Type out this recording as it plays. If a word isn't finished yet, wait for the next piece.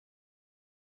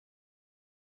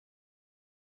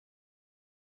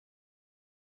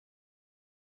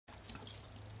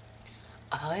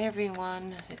Hi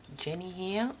everyone, Jenny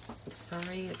here.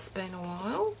 Sorry it's been a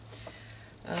while.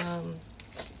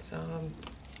 So I'm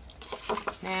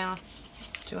now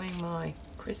doing my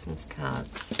Christmas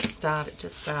cards.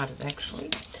 Just started actually.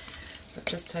 So I've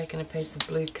just taken a piece of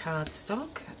blue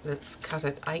cardstock that's cut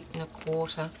at 8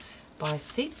 1/4 by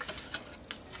 6.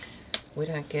 We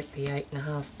don't get the 8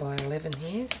 1/2 by 11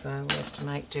 here, so we have to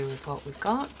make do with what we've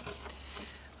got.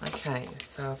 Okay,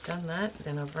 so I've done that.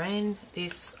 Then I've ran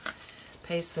this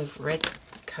piece of red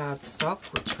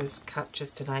cardstock, which was cut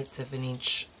just 1/8 of an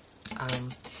inch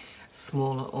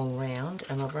smaller all round,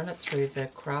 and I've run it through the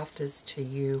Crafters to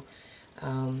You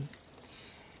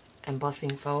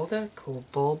embossing folder called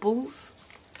Baubles.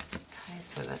 Okay,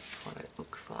 so that's what it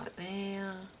looks like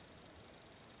there.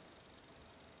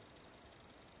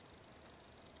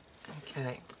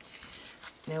 Okay,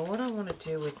 now what I want to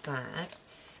do with that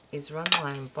is run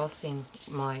my embossing,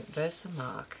 my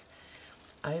Versamark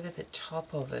over the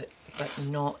top of it, but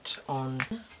not on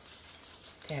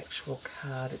the actual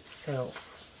card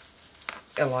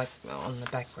itself, like on the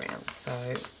background.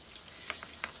 So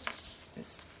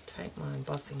just take my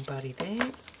embossing buddy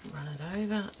there, run it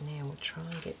over. Now we'll try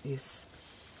and get this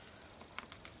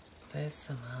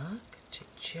Versamark to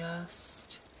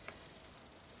just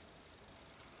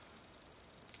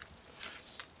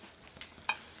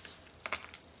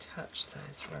touch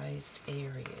those raised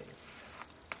areas.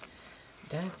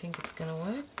 Don't think it's going to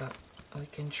work, but we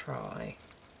can try.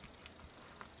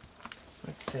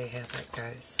 Let's see how that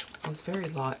goes. It was very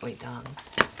lightly done.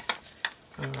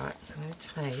 Alright, so I'm going to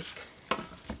take, I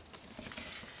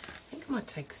think I might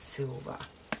take silver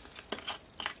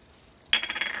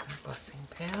embossing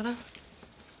powder,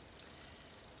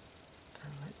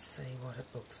 and let's see what it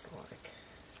looks like.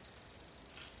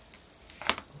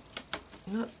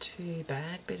 Not too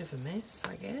bad, bit of a mess,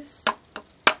 I guess.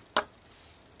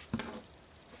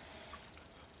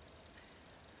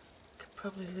 Could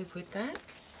probably live with that.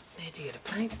 There to get a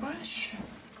paintbrush.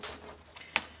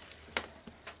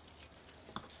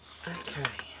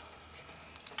 Okay.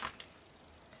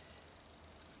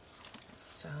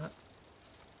 Start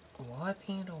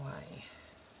wiping it away.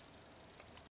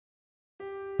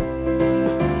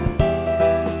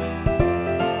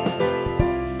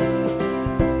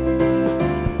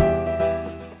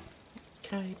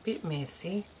 Okay, a bit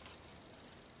messy.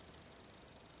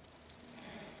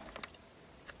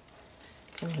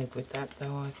 Can live with that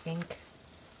though, I think.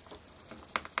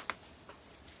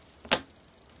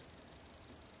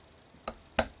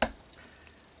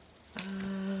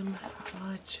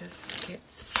 I just get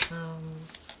some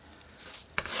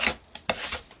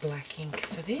black ink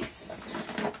for this.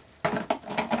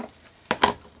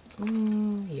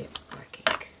 Yeah, black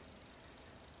ink.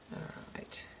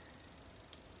 Alright.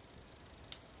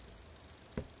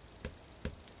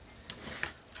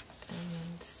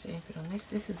 And stamp it on this.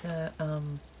 This is a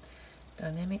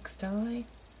Dynamics die.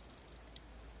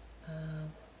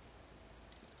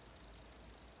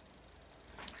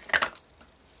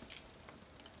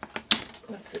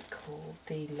 What's it called?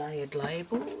 The Layered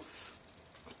Labels.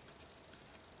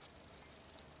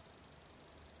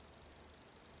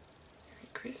 Merry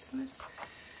Christmas.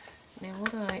 Now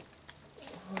what I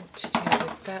want to do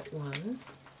with that one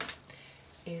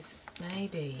is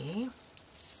maybe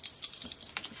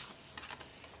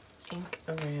ink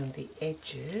around the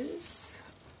edges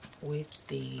with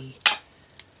the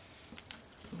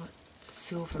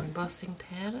silver embossing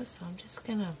powder. So I'm just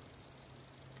going to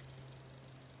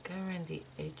go around the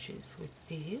edges with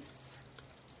this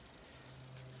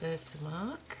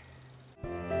Versamark.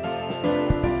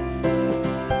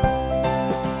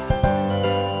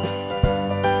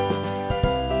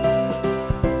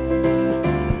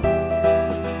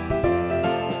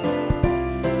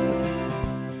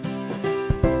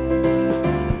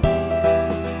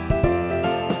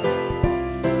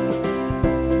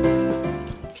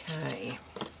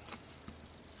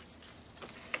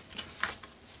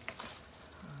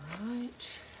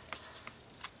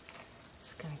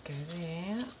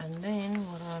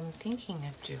 Thinking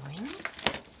of doing,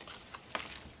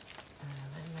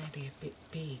 that may be a bit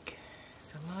big,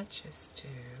 so I might just do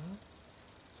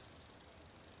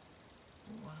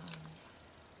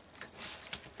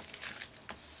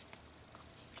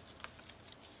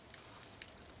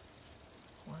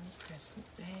one present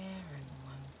there and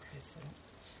one present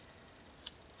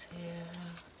there.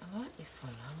 I like this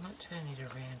one. I might turn it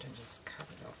around and just cut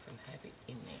it off and have it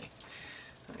in there.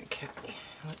 Okay,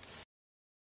 let's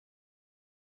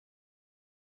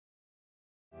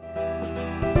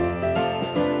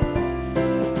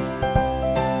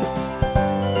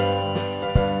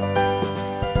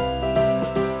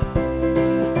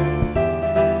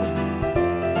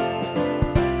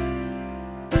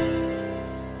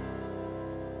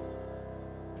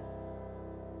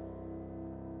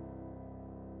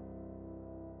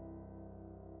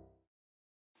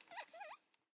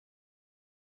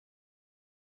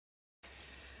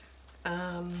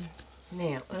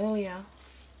Now, earlier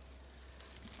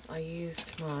I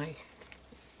used my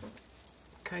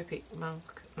Copic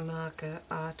marker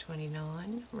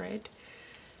R29 red,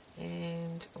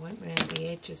 and I went around the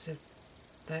edges of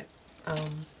that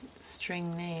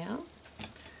string now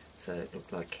so it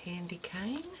looked like candy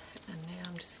cane, and now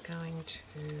I'm just going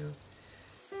to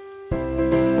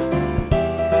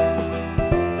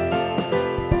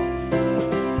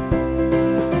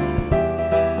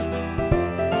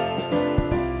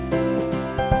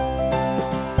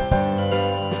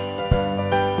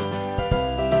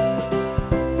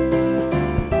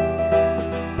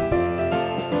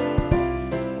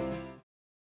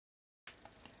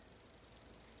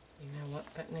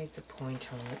that needs a point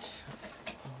on it.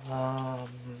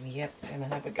 Yep, gonna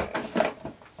have a go.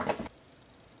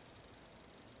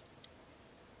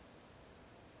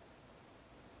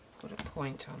 Put a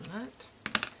point on that.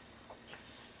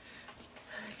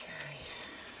 Okay.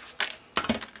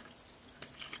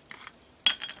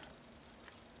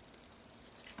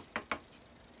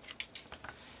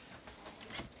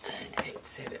 And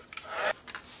set it.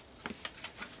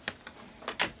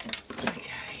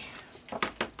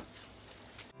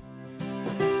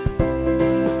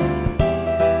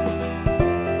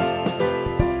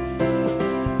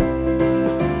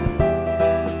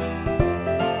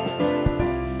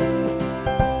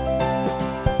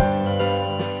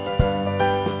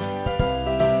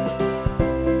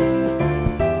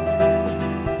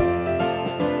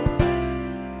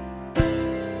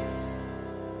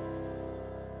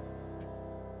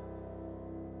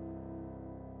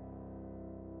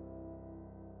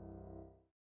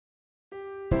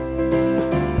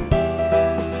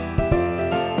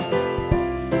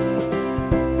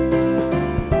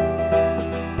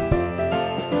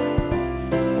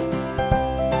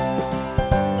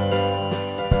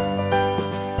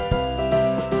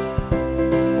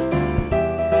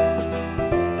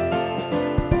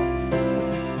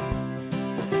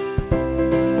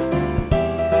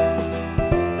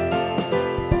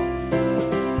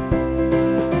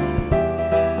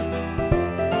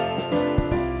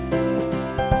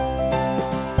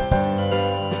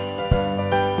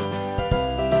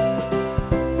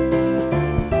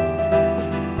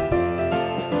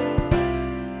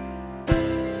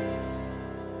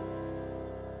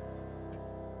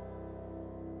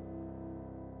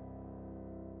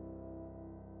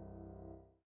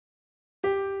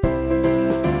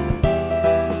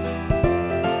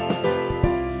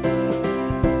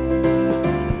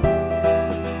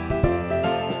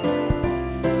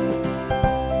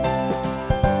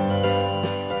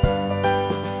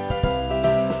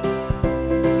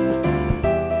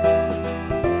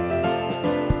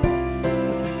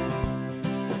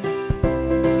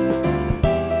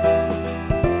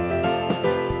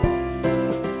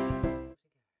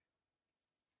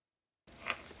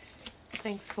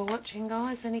 Thanks for watching,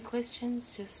 guys. Any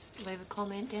questions, just leave a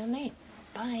comment down there.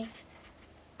 Bye.